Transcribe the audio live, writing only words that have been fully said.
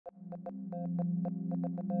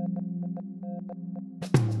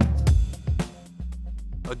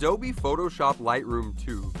Adobe Photoshop Lightroom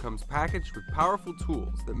 2 comes packaged with powerful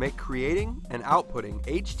tools that make creating and outputting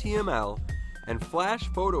HTML and Flash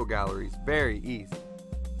photo galleries very easy.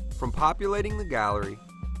 From populating the gallery,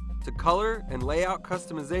 to color and layout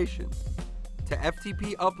customization, to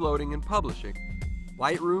FTP uploading and publishing,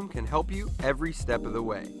 Lightroom can help you every step of the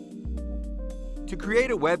way. To create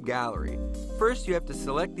a web gallery, first you have to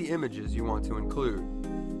select the images you want to include.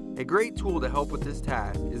 A great tool to help with this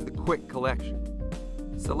task is the Quick Collection.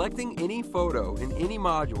 Selecting any photo in any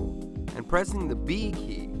module and pressing the B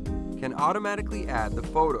key can automatically add the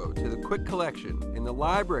photo to the Quick Collection in the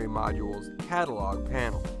Library module's Catalog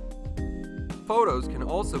panel. Photos can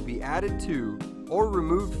also be added to or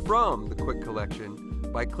removed from the Quick Collection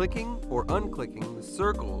by clicking or unclicking the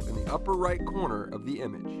circle in the upper right corner of the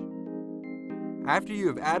image. After you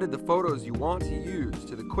have added the photos you want to use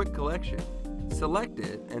to the Quick Collection, select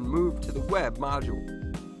it and move to the Web module.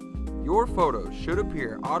 Your photos should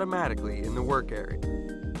appear automatically in the work area.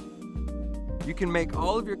 You can make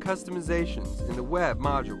all of your customizations in the Web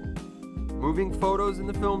module. Moving photos in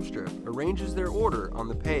the film strip arranges their order on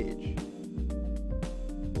the page.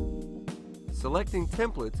 Selecting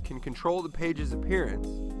templates can control the page's appearance.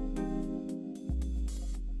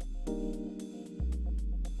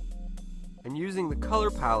 And using the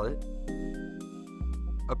color palette,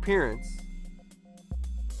 appearance,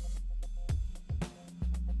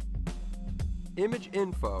 image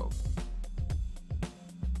info,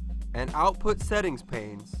 and output settings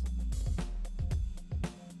panes,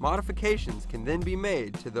 modifications can then be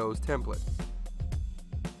made to those templates.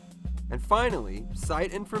 And finally,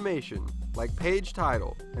 site information like page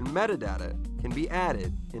title and metadata can be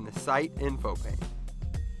added in the Site Info pane.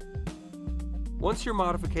 Once your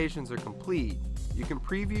modifications are complete, you can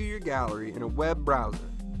preview your gallery in a web browser.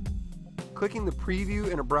 Clicking the Preview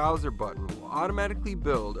in a Browser button will automatically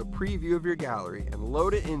build a preview of your gallery and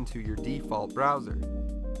load it into your default browser.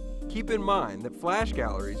 Keep in mind that Flash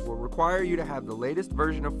galleries will require you to have the latest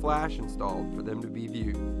version of Flash installed for them to be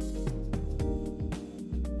viewed.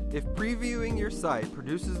 If previewing your site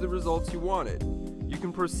produces the results you wanted, you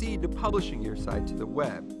can proceed to publishing your site to the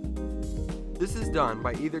web. This is done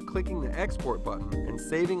by either clicking the Export button and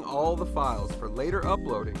saving all the files for later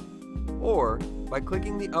uploading, or by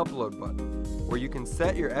clicking the Upload button, where you can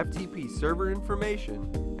set your FTP server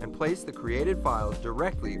information and place the created files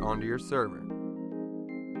directly onto your server.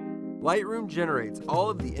 Lightroom generates all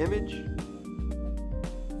of the image,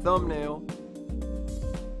 thumbnail,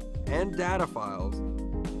 and data files,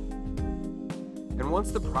 and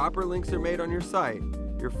once the proper links are made on your site,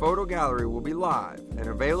 your photo gallery will be live and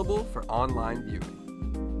available for online viewing.